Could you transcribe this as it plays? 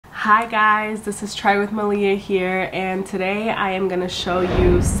Hi guys, this is Try with Malia here, and today I am going to show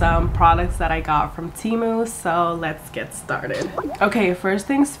you some products that I got from Temu, so let's get started. Okay, first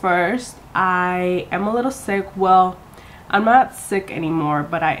things first, I am a little sick. Well, I'm not sick anymore,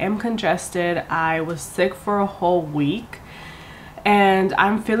 but I am congested. I was sick for a whole week and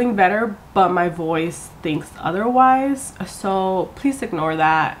I'm feeling better, but my voice thinks otherwise, so please ignore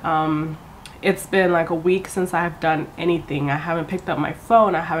that. It's been like a week since I've done anything. I haven't picked up my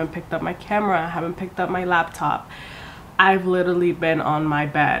phone, I haven't picked up my camera, I haven't picked up my laptop. I've literally been on my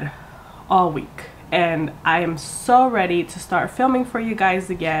bed all week and I am so ready to start filming for you guys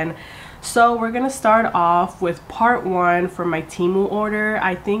again. So we're gonna start off with part one for my Temu order.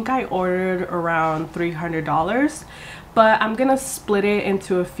 I think I ordered around $300, but I'm gonna split it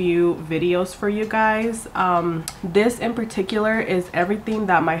into a few videos for you guys. This in particular is everything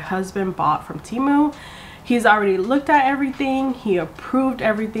that my husband bought from Temu. He's already looked at everything, he approved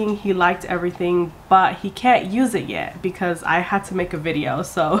everything, he liked everything, but he can't use it yet because I had to make a video.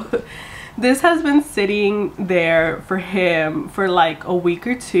 So this has been sitting there for him for like a week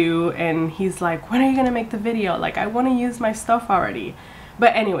or two, and he's like, when are you gonna make the video? Like, I want to use my stuff already.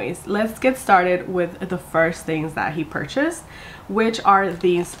 But anyways, let's get started with the first things that he purchased, which are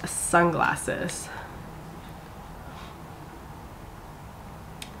these sunglasses.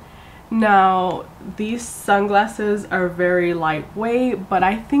 Now, these sunglasses are very lightweight, but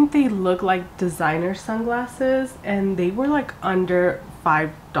I think they look like designer sunglasses, and they were like under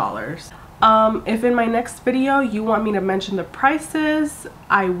 $5. If in my next video you want me to mention the prices,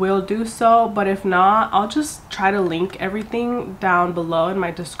 I will do so, but if not, I'll just try to link everything down below in my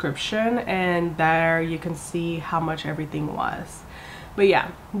description, and there you can see how much everything was. But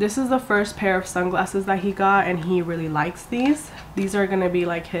yeah, this is the first pair of sunglasses that he got, and he really likes these. These are gonna be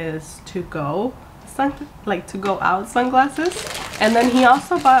like his to-go out sunglasses. And then he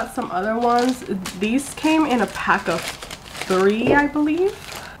also bought some other ones. These came in a pack of 3, I believe.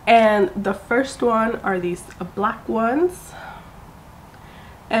 And the first one are these black ones,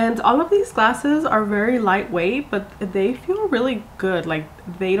 and all of these glasses are very lightweight, but they feel really good. Like,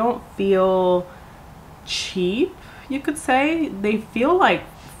 they don't feel cheap, you could say. They feel like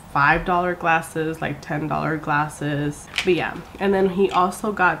 $5 glasses, like $10 glasses. But yeah, and then he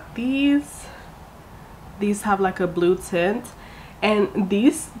also got these have like a blue tint, and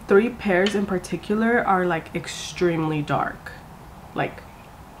these 3 pairs in particular are like extremely dark, like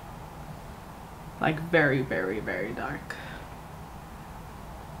very, very, very dark.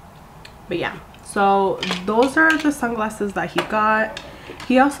 But yeah, so those are the sunglasses that he got.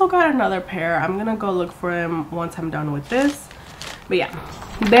 He also got another pair. I'm gonna go look for him once I'm done with this. But yeah,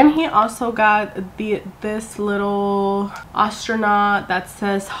 then he also got this little astronaut that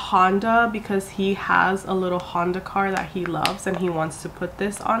says Honda, because he has a little Honda car that he loves and he wants to put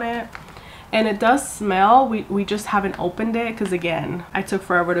this on it. And it does smell. We just haven't opened it because, again, I took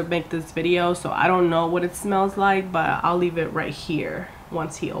forever to make this video, so I don't know what it smells like, but I'll leave it right here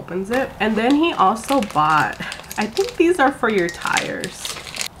once he opens it. And then he also bought, I think these are for your tires.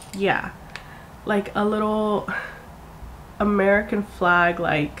 Yeah, like a little American flag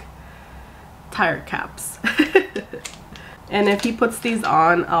like tire caps. And if he puts these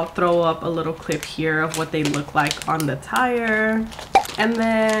on, I'll throw up a little clip here of what they look like on the tire. And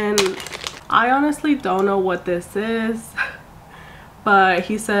then I honestly don't know what this is, but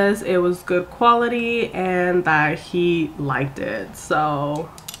he says it was good quality and that he liked it, so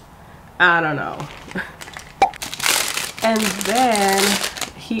I don't know. And then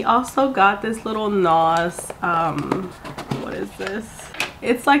he also got this little NOS, what is this?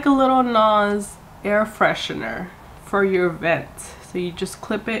 It's like a little NOS air freshener for your vent. So you just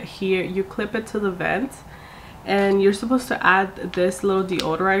clip it here, you clip it to the vent, and you're supposed to add this little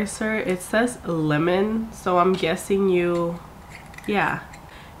deodorizer. It says lemon, so I'm guessing you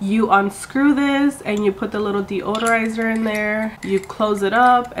unscrew this and you put the little deodorizer in there, you close it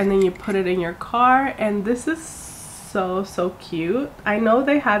up, and then you put it in your car. And this is so cute. I know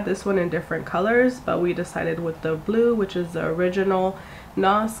they had this one in different colors, but we decided with the blue, which is the original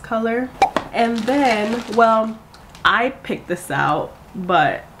NOS color. And then, well, I picked this out,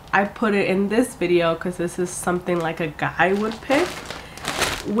 but I put it in this video because this is something like a guy would pick,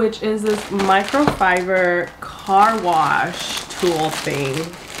 which is this microfiber car wash tool thing.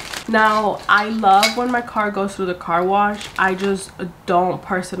 Now, I love when my car goes through the car wash. I just don't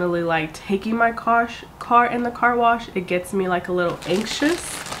personally like taking my car in the car wash. It gets me like a little anxious.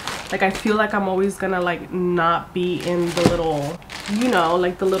 Like, I feel like I'm always gonna like not be in the little, you know,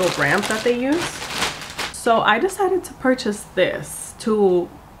 like the little ramp that they use. So I decided to purchase this to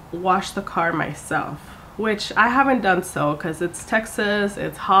wash the car myself. which I haven't done so because it's Texas,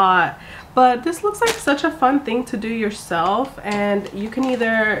 it's hot. But this looks like such a fun thing to do yourself, and you can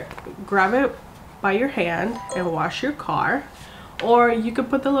either grab it by your hand and wash your car, or you could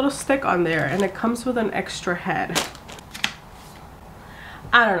put the little stick on there and it comes with an extra head.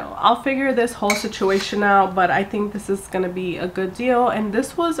 I don't know, I'll figure this whole situation out, but I think this is gonna be a good deal, and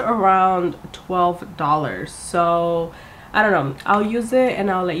this was around $12. So I don't know, I'll use it and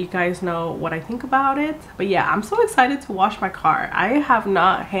I'll let you guys know what I think about it. But yeah, I'm so excited to wash my car. I have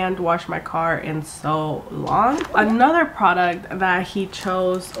not hand washed my car in so long. Another product that he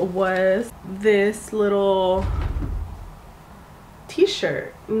chose was this little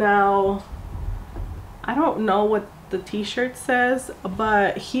t-shirt. Now, I don't know what the t-shirt says,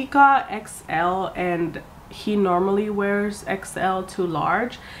 but he got XL and he normally wears XL to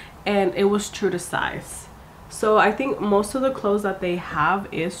large, and it was true to size. So I think most of the clothes that they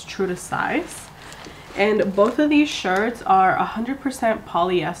have is true to size, and both of these shirts are 100%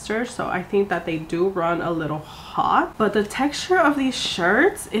 polyester, so I think that they do run a little hot. But the texture of these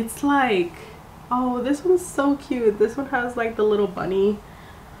shirts, it's like, oh, this one's so cute. This one has like the little bunny.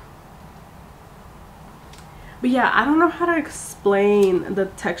 But yeah, I don't know how to explain the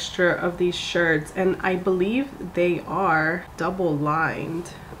texture of these shirts, and I believe they are double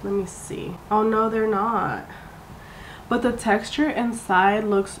lined. Let me see. Oh no, they're not. But the texture inside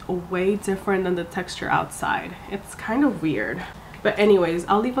looks way different than the texture outside. It's kind of weird. But anyways,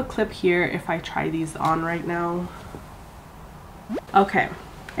 I'll leave a clip here if I try these on right now. Okay,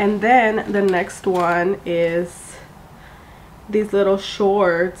 and then the next one is these little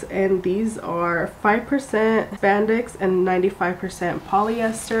shorts, and these are 5% spandex and 95%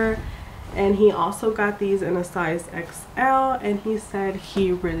 polyester, and he also got these in a size XL, and he said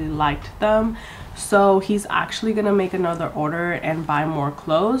he really liked them, so he's actually gonna make another order and buy more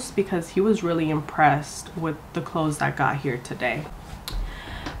clothes because he was really impressed with the clothes I got here today.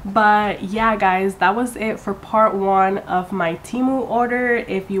 But yeah guys, that was it for part 1 of my Temu order.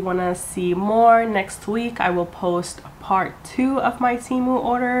 If you want to see more, next week I will post part 2 of my Temu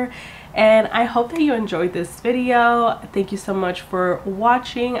order, and I hope that you enjoyed this video. Thank you so much for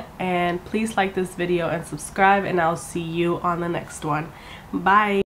watching, and please like this video and subscribe, and I'll see you on the next one. Bye.